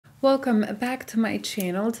Welcome back to my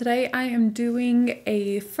channel. Today I am doing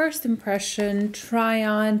a first impression try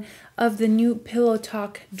on of the new Pillow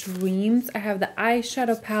Talk Dreams. I have the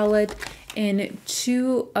eyeshadow palette and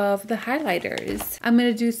two of the highlighters. I'm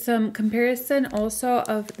going to do some comparison also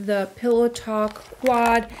of the Pillow Talk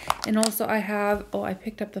quad, and also I have, I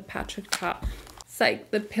picked up the Patrick top. It's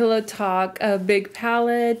like the Pillow Talk big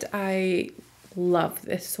palette. I love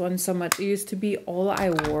this one so much. It used to be all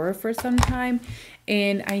I wore for some time,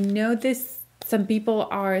 and I know some people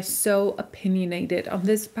are so opinionated on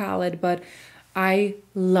this palette, but I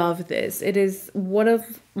love this. It is one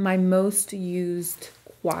of my most used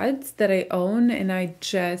quads that I own, and I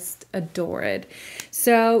just adore it.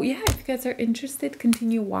 So yeah, if you guys are interested,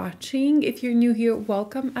 continue watching. If you're new here,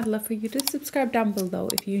 welcome. I'd love for you to subscribe down below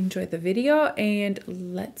if you enjoyed the video, and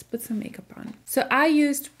let's put some makeup on. So I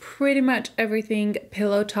used pretty much everything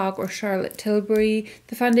Pillow Talk or Charlotte Tilbury.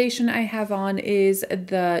 The foundation I have on is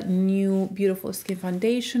the new Beautiful Skin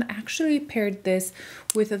foundation. I actually paired this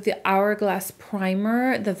with the Hourglass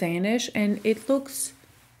primer, the Vanish, and it looks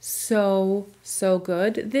so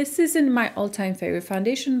good. This isn't my all-time favorite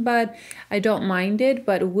foundation, but I don't mind it.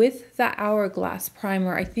 But with the Hourglass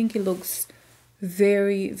primer, I think it looks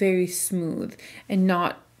very smooth and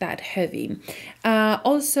not that heavy.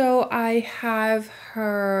 Also, I have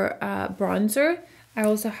her bronzer. I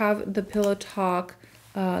also have the Pillow Talk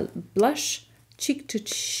blush, Cheek to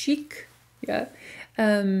Chic. Yeah,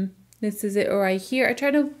 this is it right here. I try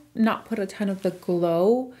to not put a ton of the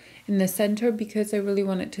glow in the center because I really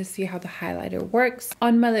wanted to see how the highlighter works.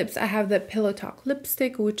 On my lips, I have the Pillow Talk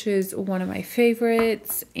lipstick, which is one of my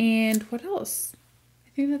favorites. And what else? I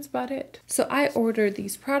think that's about it. So I ordered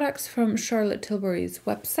these products from Charlotte Tilbury's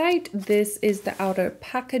website. This is the outer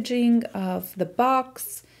packaging of the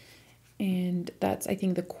box, and that's, I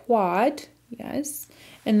think, the quad. Yes.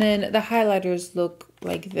 And then the highlighters look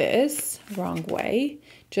like this, wrong way,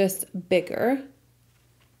 just bigger.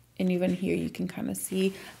 And even here you can kind of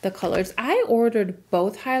see the colors. I ordered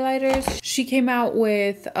both highlighters. She came out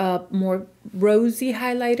with a more rosy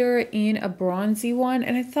highlighter and a bronzy one,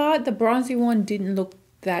 and I thought the bronzy one didn't look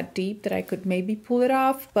that deep that I could maybe pull it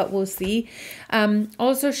off, but we'll see.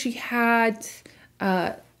 Also, she had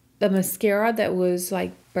the mascara that was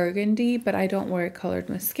like burgundy, but I don't wear colored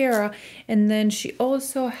mascara. And then she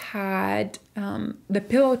also had the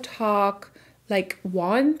Pillow Talk like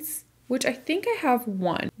wands, which I think I have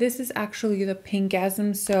one. This is actually the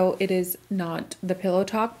Pinkgasm, so it is not the Pillow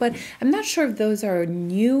Talk, but I'm not sure if those are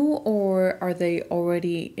new or are they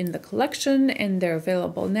already in the collection and they're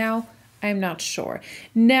available now. I'm not sure.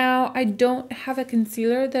 Now, I don't have a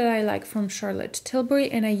concealer that I like from Charlotte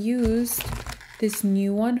Tilbury, and I used this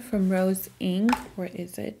new one from Rose Inc. Where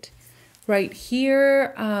is it? Right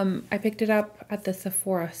here. I picked it up at the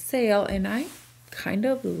Sephora sale, and I kind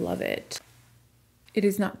of love it. It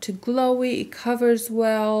is not too glowy, it covers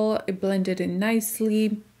well, it blended in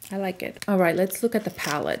nicely. I like it. All right, let's look at the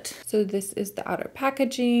palette. So this is the outer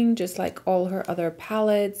packaging, just like all her other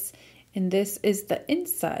palettes. And this is the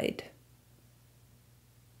inside.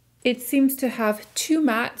 It seems to have two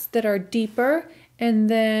mattes that are deeper, and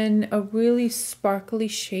then a really sparkly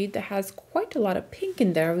shade that has quite a lot of pink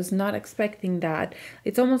in there. I was not expecting that.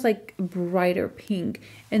 It's almost like brighter pink.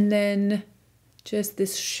 And then just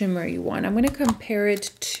this shimmery one. I'm going to compare it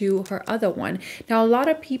to her other one. Now, a lot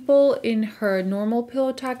of people in her normal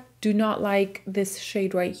Pillow Talk do not like this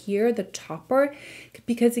shade right here, the topper,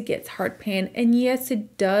 because it gets hard pan. And yes,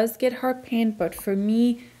 it does get hard pan, but for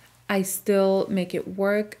me, I still make it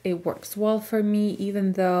work. It works well for me,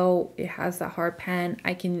 even though it has that hard pan.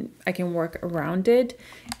 I can work around it,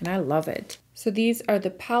 and I love it. So these are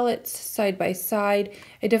the palettes side by side.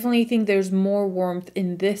 I definitely think there's more warmth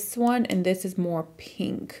in this one, and this is more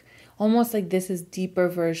pink. Almost like this is deeper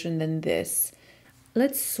version than this.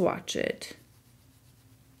 Let's swatch it.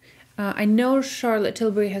 I know Charlotte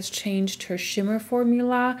Tilbury has changed her shimmer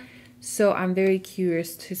formula, so I'm very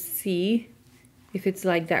curious to see if it's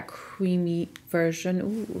like that creamy version.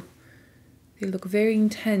 Ooh, they look very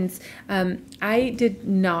intense. I did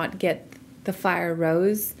not get the Fire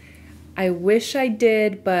Rose. I wish I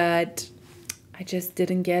did, but I just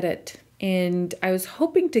didn't get it. And I was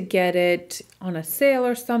hoping to get it on a sale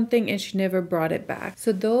or something, and she never brought it back.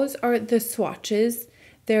 So those are the swatches.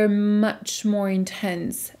 They're much more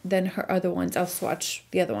intense than her other ones. I'll swatch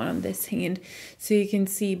the other one on this hand so you can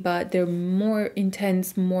see, but they're more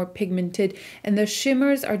intense, more pigmented, and the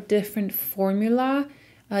shimmers are different formula.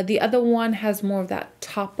 The other one has more of that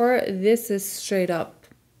topper. This is straight up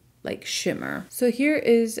like shimmer. So here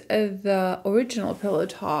is the original Pillow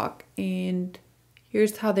Talk, and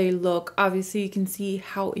Here's how they look. Obviously, you can see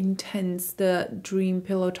how intense the Dream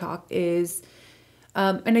Pillow Talk is.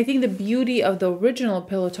 And I think the beauty of the original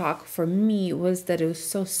Pillow Talk for me was that it was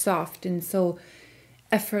so soft and so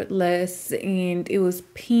effortless, and it was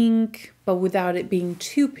pink, but without it being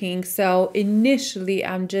too pink. So initially,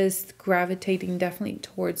 I'm just gravitating definitely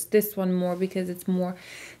towards this one more because it's more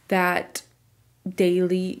that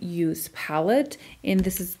daily use palette, and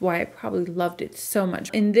this is why I probably loved it so much.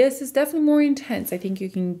 And this is definitely more intense. I think you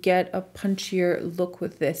can get a punchier look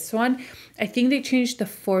with this one. I think they changed the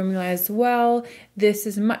formula as well. This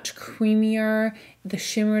is much creamier. The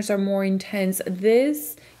shimmers are more intense.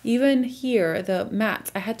 This, even here, the mattes,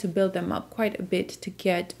 I had to build them up quite a bit to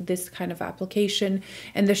get this kind of application,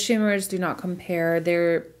 and the shimmers do not compare.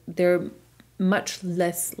 They're much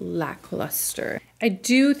less lackluster. I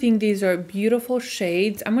do think these are beautiful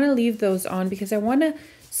shades. I'm gonna leave those on because I want to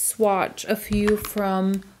swatch a few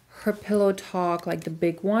from her Pillow Talk, like the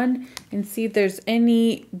big one, and see if there's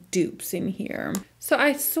any dupes in here. So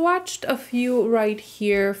I swatched a few right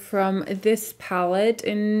here from this palette,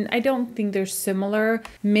 and I don't think they're similar.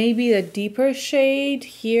 Maybe the deeper shade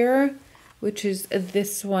here, which is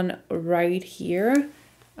this one right here.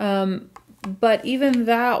 But even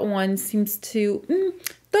that one seems to,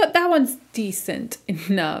 that one's decent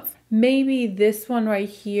enough. Maybe this one right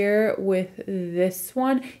here with this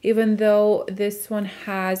one, even though this one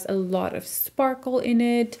has a lot of sparkle in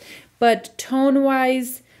it. But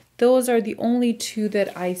tone-wise, those are the only two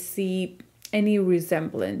that I see any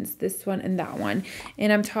resemblance, this one and that one.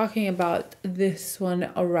 And I'm talking about this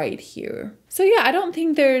one right here. So yeah, I don't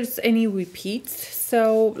think there's any repeats.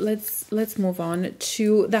 So let's move on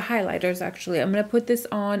to the highlighters. Actually, I'm gonna put this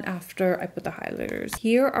on after I put the highlighters.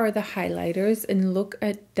 Here are the highlighters, and look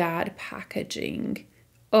at that packaging.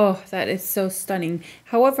 Oh, that is so stunning.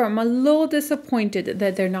 However, I'm a little disappointed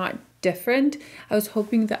that they're not different. I was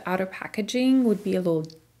hoping the outer packaging would be a little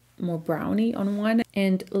more brownie on one.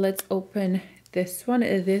 And let's open this one.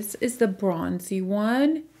 This is the bronzy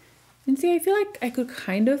one, and see, I feel like I could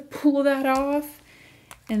kind of pull that off.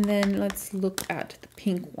 And then let's look at the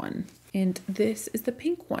pink one, and this is the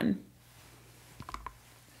pink one.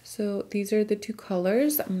 So these are the two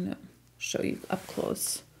colors. I'm gonna show you up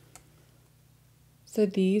close. So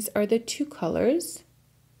these are the two colors.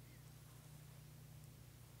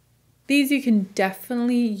 These you can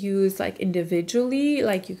definitely use like individually,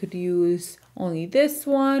 like you could use only this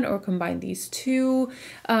one or combine these two.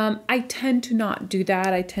 I tend to not do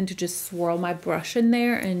that. I tend to just swirl my brush in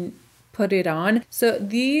there and put it on. So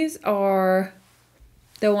these are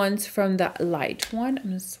the ones from the light one. I'm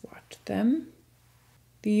gonna swatch them.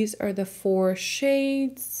 These are the 4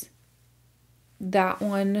 shades. That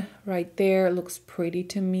one right there looks pretty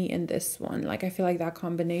to me, and this one, like I feel like that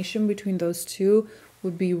combination between those two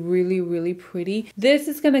would be really, really pretty. This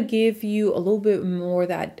is gonna give you a little bit more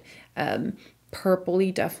that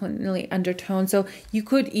purpley, definitely undertone. So you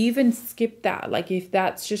could even skip that. Like if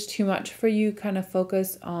that's just too much for you, kind of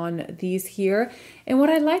focus on these here. And what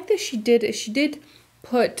I like that she did is she did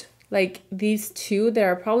put like these two that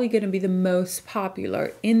are probably going to be the most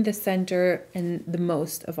popular in the center and the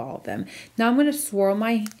most of all of them. Now I'm going to swirl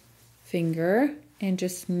my finger and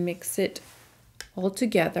just mix it all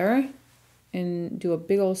together and do a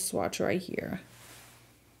big old swatch right here,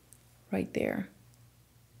 right there.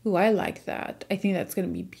 Ooh, I like that. I think that's going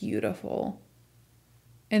to be beautiful.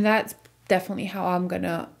 And that's definitely how I'm going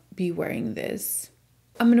to be wearing this.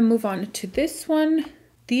 I'm going to move on to this one.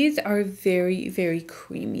 These are very, very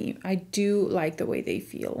creamy. I do like the way they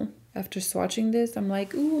feel. After swatching this, I'm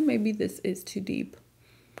like, ooh, maybe this is too deep.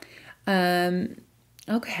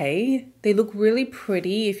 Okay, they look really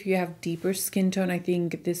pretty. If you have deeper skin tone, I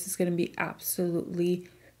think this is going to be absolutely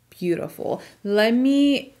beautiful. Let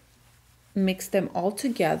me mix them all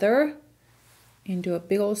together and do a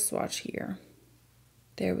big old swatch here.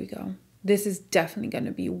 There we go. This is definitely going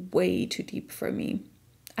to be way too deep for me.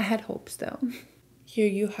 I had hopes though. Here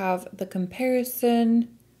you have the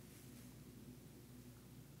comparison.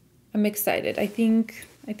 I'm excited. I think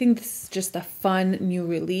this is just a fun new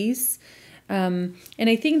release. And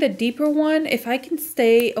I think the deeper one, if I can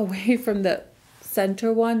stay away from the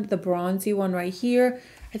center one, the bronzy one right here,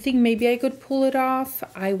 I think maybe I could pull it off.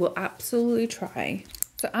 I will absolutely try.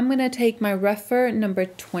 So I'm gonna take my Refer number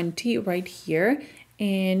 20 right here,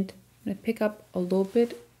 and I'm gonna pick up a little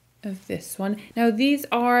bit of this one. Now these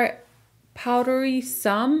are powdery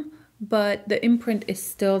some, but the imprint is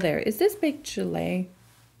still there. Is this baked gelée?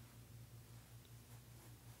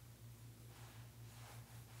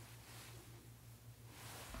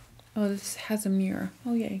 Oh, this has a mirror.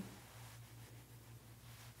 Oh, yay.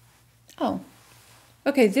 Oh,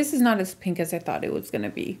 Okay, this is not as pink as I thought it was gonna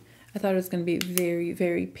be. I thought it was gonna be very,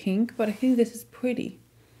 very pink, but I think this is pretty.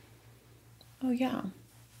 Oh yeah.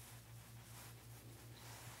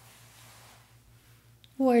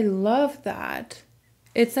 Oh, I love that.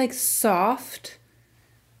 It's like soft.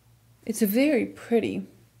 It's very pretty.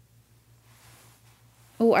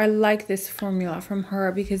 Oh, I like this formula from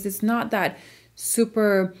her because it's not that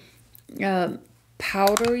super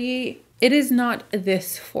powdery. It is not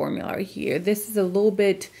this formula here. This is a little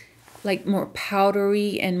bit like more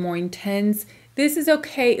powdery and more intense. This is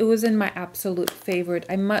okay. It wasn't my absolute favorite.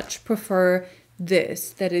 I much prefer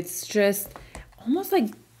this, that it's just almost like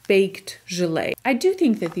baked gelée. I do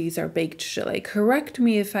think that these are baked gelée. Correct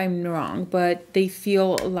me if I'm wrong, but they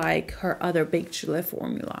feel like her other baked gelée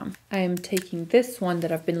formula. I am taking this one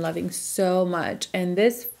that I've been loving so much, and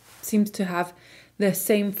this seems to have the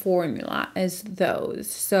same formula as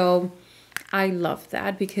those. So I love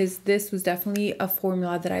that because this was definitely a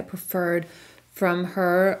formula that I preferred from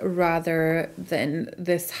her rather than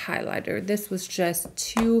this highlighter. This was just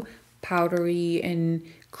too powdery and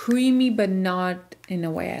creamy, but not in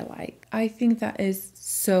a way I like. I think that is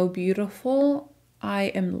so beautiful. I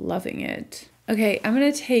am loving it. Okay, I'm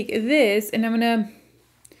gonna take this and I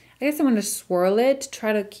guess I'm gonna swirl it,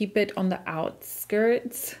 try to keep it on the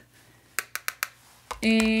outskirts.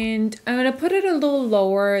 And I'm gonna put it a little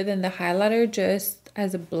lower than the highlighter just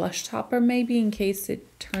as a blush topper maybe in case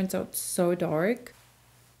it turns out so dark.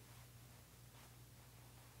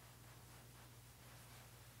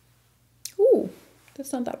 Ooh,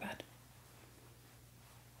 that's not that bad.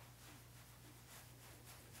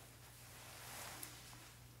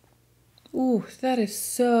 Ooh, that is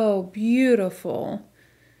so beautiful.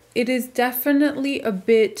 It is definitely a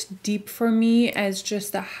bit deep for me as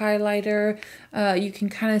just a highlighter. You can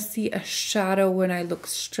kind of see a shadow when I look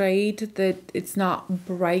straight, that it's not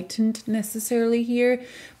brightened necessarily here.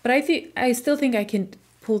 But I still think I can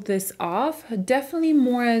pull this off. Definitely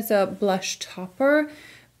more as a blush topper,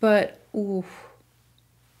 but ooh,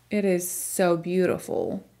 it is so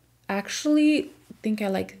beautiful. Actually, I think I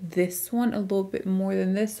like this one a little bit more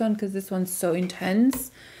than this one because this one's so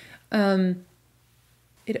intense.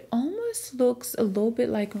 It almost looks a little bit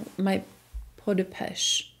like my peau de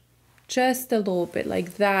pêche. Just a little bit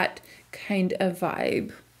like that kind of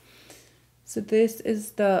vibe. So this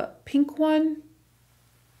is the pink one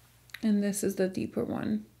and this is the deeper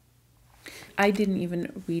one. I didn't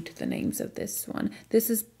even read the names of this one. This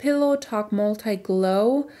is Pillow Talk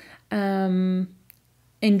MultiGlow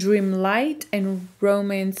in Dream Light and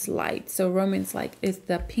Romance Light. So Romance Light is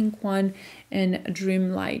the pink one and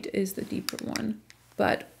Dream Light is the deeper one.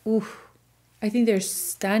 But oof, I think they're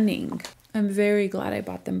stunning. I'm very glad I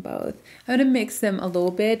bought them both. I'm gonna mix them a little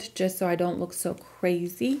bit just so I don't look so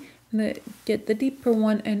crazy. I'm gonna get the deeper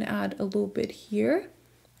one and add a little bit here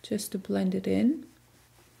just to blend it in.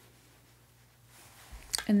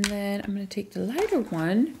 And then I'm gonna take the lighter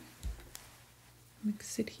one,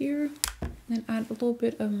 mix it here, and add a little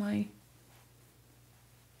bit of my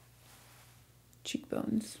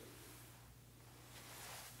cheekbones.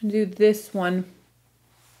 And do this one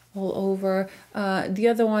all over. The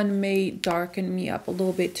other one may darken me up a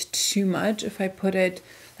little bit too much if I put it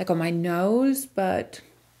like on my nose, but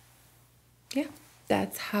yeah,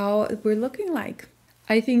 that's how we're looking like.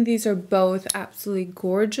 I think these are both absolutely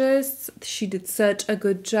gorgeous. She did such a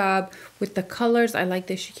good job with the colors. I like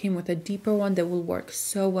that she came with a deeper one that will work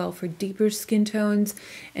so well for deeper skin tones,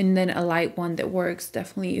 and then a light one that works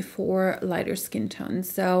definitely for lighter skin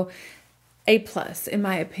tones. So A+ in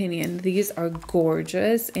my opinion. These are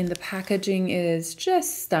gorgeous and the packaging is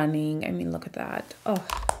just stunning. I mean, look at that. Oh.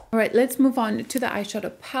 All right, let's move on to the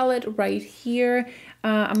eyeshadow palette right here.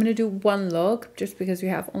 I'm gonna do one look just because we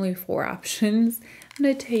have only 4 options. I'm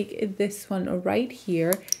gonna take this one right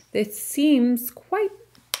here. This seems quite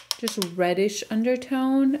just reddish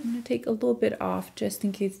undertone. I'm gonna take a little bit off just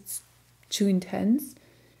in case it's too intense.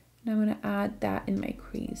 And I'm gonna add that in my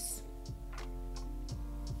crease.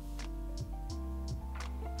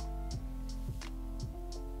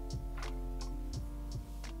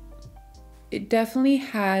 It definitely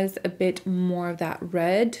has a bit more of that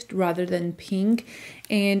red rather than pink.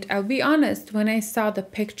 And I'll be honest, when I saw the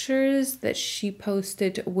pictures that she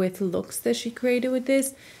posted with looks that she created with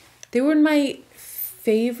this, they were my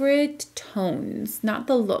favorite tones. Not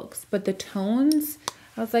the looks, but the tones.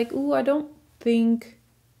 I was like, ooh, I don't think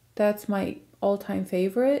that's my all-time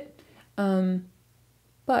favorite.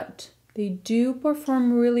 But they do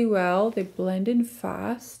perform really well. They blend in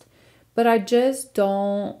fast. But I just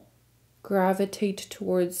don't gravitate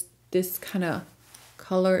towards this kind of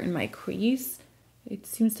color in my crease. It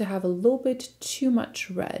seems to have a little bit too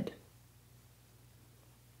much red.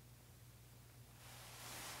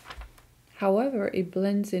 However, it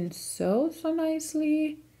blends in so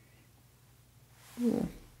nicely. Ooh,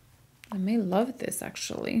 I may love this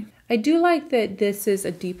actually. I do like that this is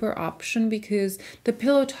a deeper option because the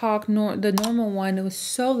Pillow Talk, the normal one, was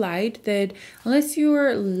so light that unless you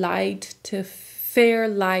were light to fair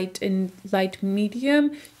light and light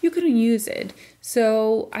medium, you couldn't use it.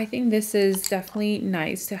 So I think this is definitely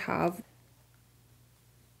nice to have.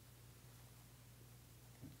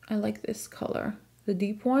 I like this color, the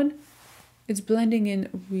deep one. It's blending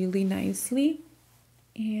in really nicely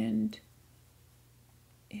and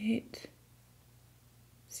it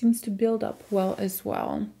seems to build up well as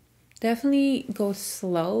well. Definitely go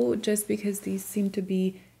slow just because these seem to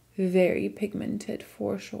be very pigmented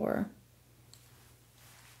for sure.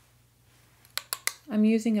 I'm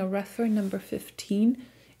using a Refer number 15,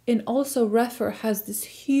 and also Refer has this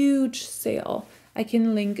huge sale. I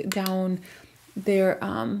can link down their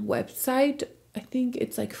website. I think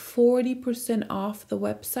it's like 40% off the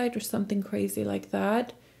website or something crazy like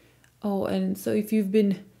that. Oh, and so if you've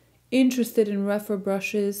been interested in Refer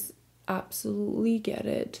brushes, absolutely get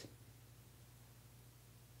it.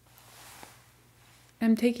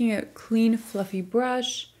 I'm taking a clean fluffy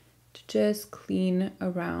brush to just clean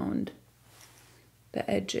around the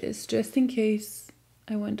edges, just in case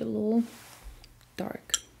I went a little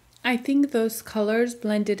dark. I think those colors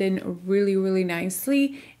blended in really, really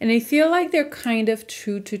nicely, and I feel like they're kind of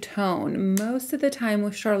true to tone. Most of the time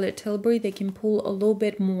with Charlotte Tilbury, they can pull a little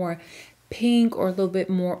bit more pink or a little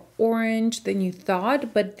bit more orange than you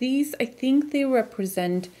thought, but these, I think they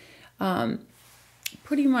represent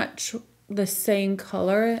pretty much the same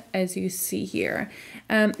color as you see here.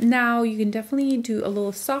 Now you can definitely do a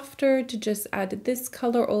little softer to just add this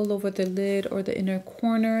color all over the lid or the inner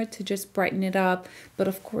corner to just brighten it up, but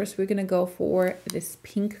of course we're gonna go for this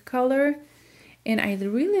pink color. And I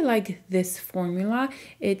really like this formula.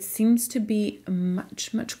 It seems to be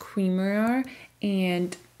much creamier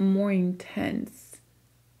and more intense.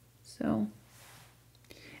 So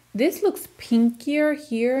this looks pinkier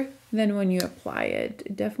here than when you apply it.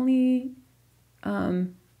 It definitely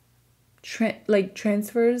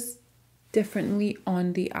transfers differently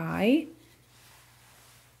on the eye.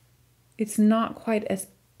 It's not quite as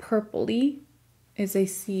purpley as I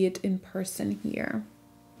see it in person here.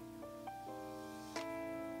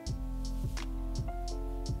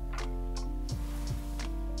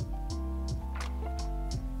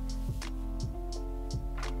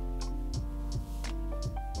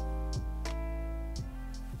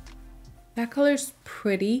 That color's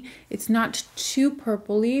pretty. It's not too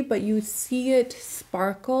purpley, but you see it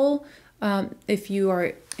sparkle if you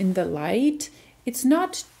are in the light. It's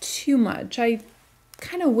not too much. I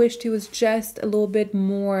kind of wished it was just a little bit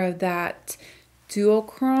more of that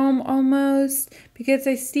duochrome almost, because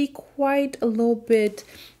I see quite a little bit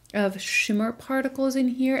of shimmer particles in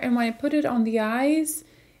here, and when I put it on the eyes,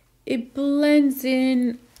 it blends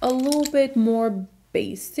in a little bit more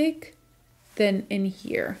basic than in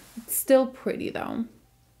here. It's still pretty though.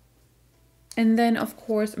 And then of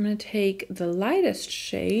course I'm going to take the lightest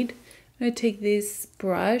shade. I'm going to take this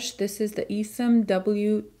brush. This is the Esam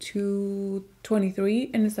W223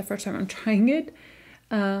 and it's the first time I'm trying it.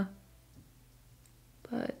 But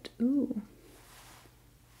ooh,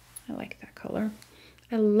 I like that color.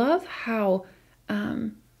 I love how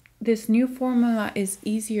this new formula is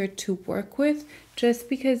easier to work with just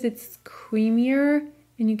because it's creamier.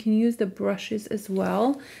 And you can use the brushes as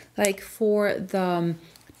well. Like for the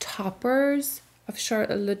toppers of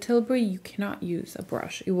Charlotte Tilbury, you cannot use a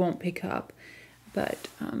brush. It won't pick up. But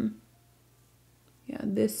yeah,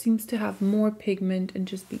 this seems to have more pigment and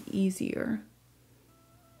just be easier.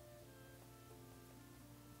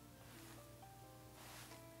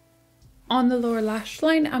 On the lower lash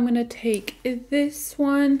line, I'm going to take this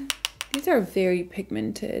one. These are very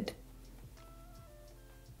pigmented.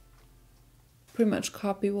 Pretty much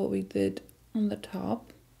copy what we did on the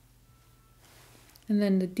top. And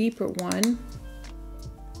then the deeper one.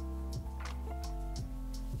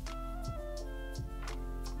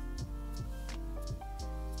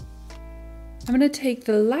 I'm going to take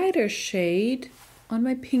the lighter shade on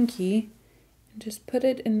my pinky and just put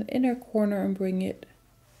it in the inner corner and bring it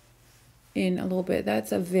in a little bit.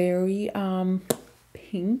 That's a very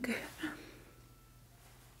pink.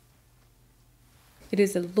 It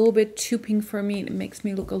is a little bit too pink for me. It makes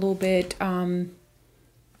me look a little bit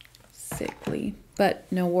sickly, but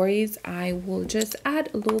no worries. I will just add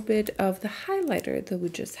a little bit of the highlighter that we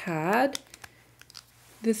just had.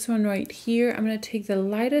 This one right here, I'm going to take the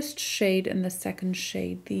lightest shade and the second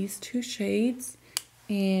shade, these two shades,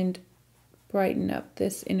 and brighten up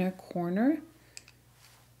this inner corner.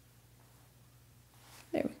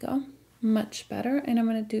 There we go. much better. And I'm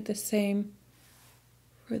going to do the same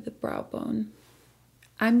for the brow bone.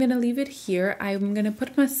 I'm going to leave it here. I'm going to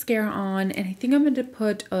put mascara on, and I think I'm going to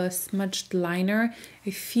put a smudged liner.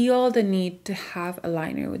 I feel the need to have a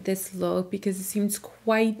liner with this look because it seems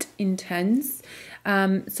quite intense.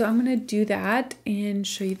 So I'm going to do that and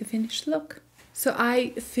show you the finished look. So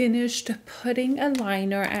I finished putting a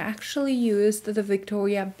liner. I actually used the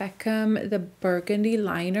Victoria Beckham, the burgundy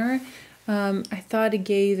liner. I thought it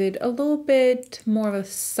gave it a little bit more of a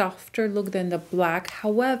softer look than the black.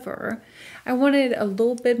 However, I wanted a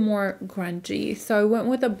little bit more grungy. So I went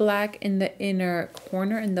with the black in the inner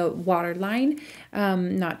corner in the waterline.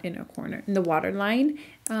 Not inner corner, in the waterline.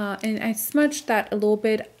 And I smudged that a little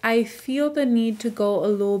bit. I feel the need to go a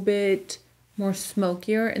little bit more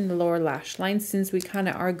smokier in the lower lash line since we kind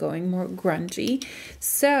of are going more grungy.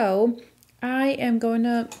 So I am going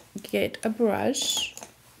to get a brush.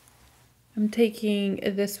 I'm taking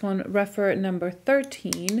this one, Refer number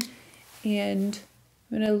 13, and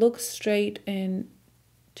I'm going to look straight and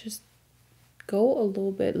just go a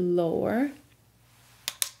little bit lower,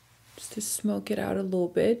 just to smoke it out a little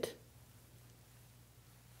bit.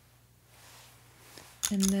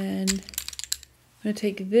 And then I'm going to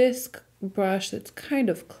take this brush that's kind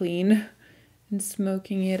of clean and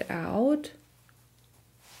smoking it out.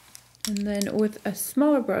 And then with a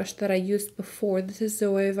smaller brush that I used before, this is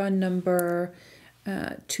Zoeva number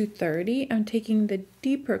 230, I'm taking the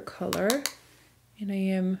deeper color and I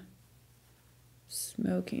am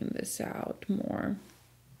smoking this out more.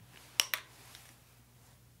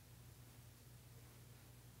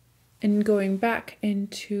 And going back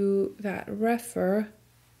into that Refer,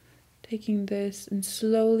 taking this and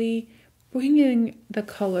slowly bringing the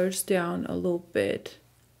colors down a little bit.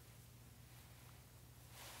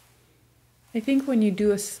 I think when you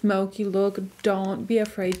do a smoky look, don't be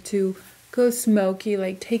afraid to go smoky,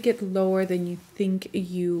 like take it lower than you think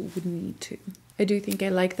you would need to. I do think I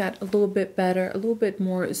like that a little bit better, a little bit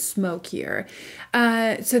more smokier.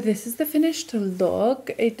 So this is the finished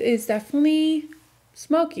look. It is definitely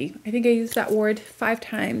smoky. I think I used that word 5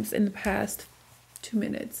 times in the past 2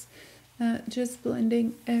 minutes. Just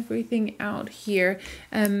blending everything out here.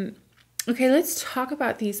 Okay, let's talk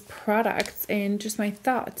about these products and just my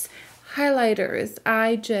thoughts. Highlighters,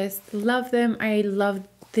 I just love them. I love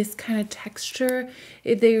this kind of texture.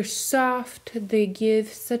 They're soft, they give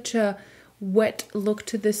such a wet look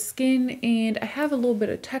to the skin, and I have a little bit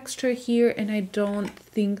of texture here, and I don't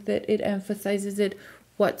think that it emphasizes it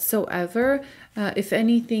whatsoever. If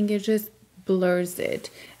anything, it just blurs it.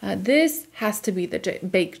 This has to be the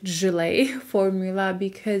baked gelée formula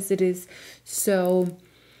because it is so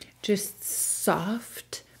just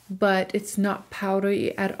soft, but it's not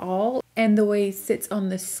powdery at all. And the way it sits on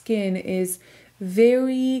the skin is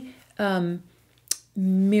very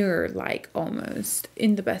mirror-like almost,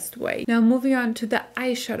 in the best way. Now moving on to the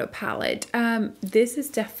eyeshadow palette. This is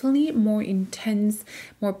definitely more intense,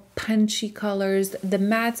 more punchy colors. The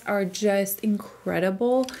mattes are just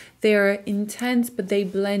incredible. They're intense, but they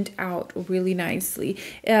blend out really nicely.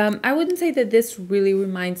 I wouldn't say that this really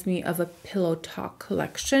reminds me of a Pillow Talk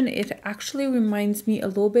collection. It actually reminds me a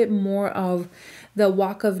little bit more of the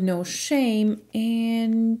Walk of No Shame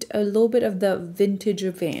and a little bit of the Vintage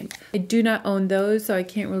Vamp. I do not own those, so I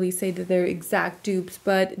can't really say that they're exact dupes,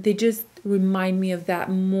 but they just remind me of that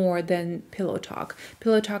more than Pillow Talk.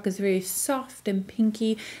 Pillow Talk is very soft and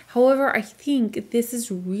pinky. However, I think this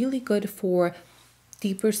is really good for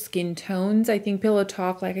deeper skin tones. I think Pillow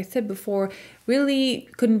Talk, like I said before, really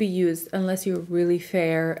couldn't be used unless you're really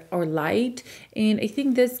fair or light. And I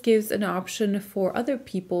think this gives an option for other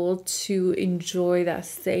people to enjoy that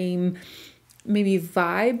same maybe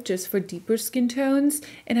vibe just for deeper skin tones,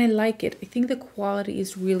 and I like it. I think the quality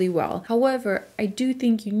is really well. However, I do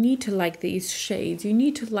think you need to like these shades. You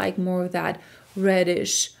need to like more of that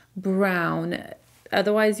reddish brown.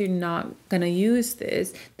 Otherwise, you're not gonna use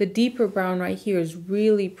this. The deeper brown right here is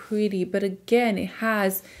really pretty, but again, it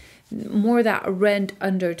has more that red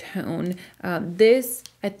undertone. This,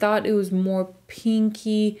 I thought it was more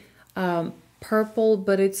pinky, purple,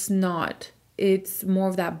 but it's not. It's more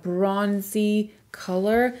of that bronzy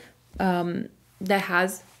color that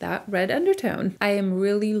has that red undertone. I am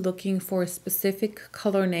really looking for a specific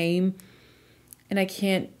color name, and I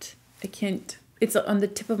can't, it's on the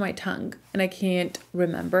tip of my tongue and I can't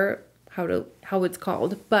remember how it's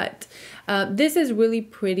called, but this is really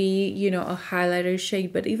pretty, you know, a highlighter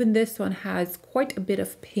shade, but even this one has quite a bit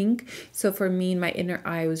of pink. So for me, my inner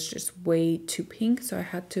eye was just way too pink, so I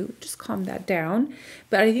had to just calm that down.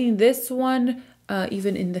 But I think this one,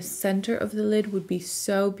 even in the center of the lid, would be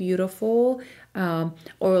so beautiful,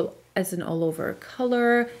 or as an all over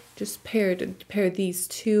color. Just pair these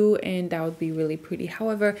two and that would be really pretty.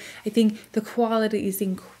 However, I think the quality is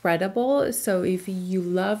incredible. So if you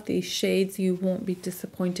love these shades, you won't be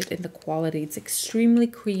disappointed in the quality. It's extremely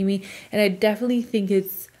creamy, and I definitely think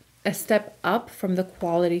it's a step up from the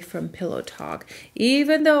quality from Pillow Talk.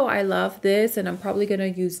 Even though I love this, and I'm probably gonna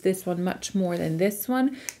use this one much more than this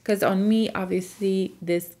one, because on me, obviously,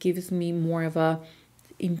 this gives me more of a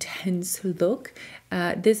intense look.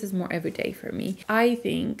 This is more everyday for me. I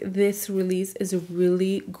think this release is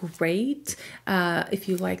really great. If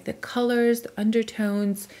you like the colors, the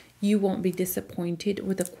undertones, you won't be disappointed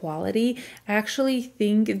with the quality. I actually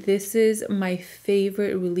think this is my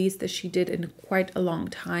favorite release that she did in quite a long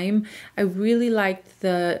time. I really liked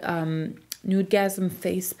the Nudegasm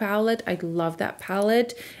face palette. I love that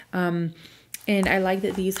palette. And I like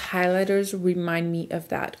that these highlighters remind me of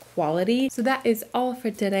that quality. So that is all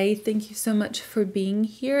for today. Thank you so much for being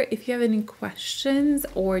here. If you have any questions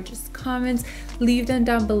or just comments, leave them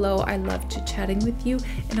down below. I love chit-chatting with you,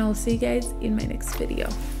 and I'll see you guys in my next video.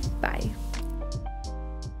 Bye.